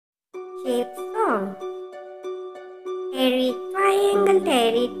shape song. Terry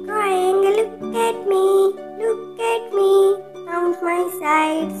triangle, look at me, look at me. Count my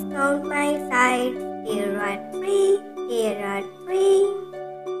sides, count my sides. There are three, there are three.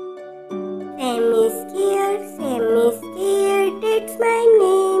 Sammy scared, that's my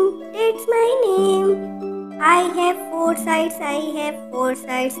name, that's my name. I have four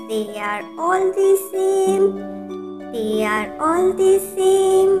sides, they are all the same, they are all the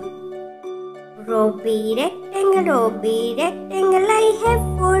same. Robbie rectangle, I have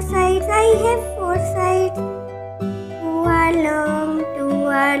four sides, Two are long, two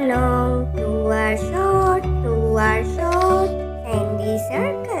are long, two are short, two are short.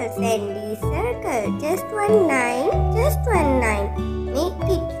 Sandy circle, just one line,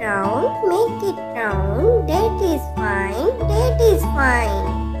 Make it round, that is fine, that is fine.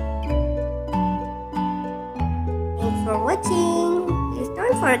 Thanks for watching. Please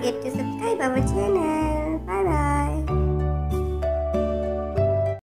don't forget to subscribe our channel.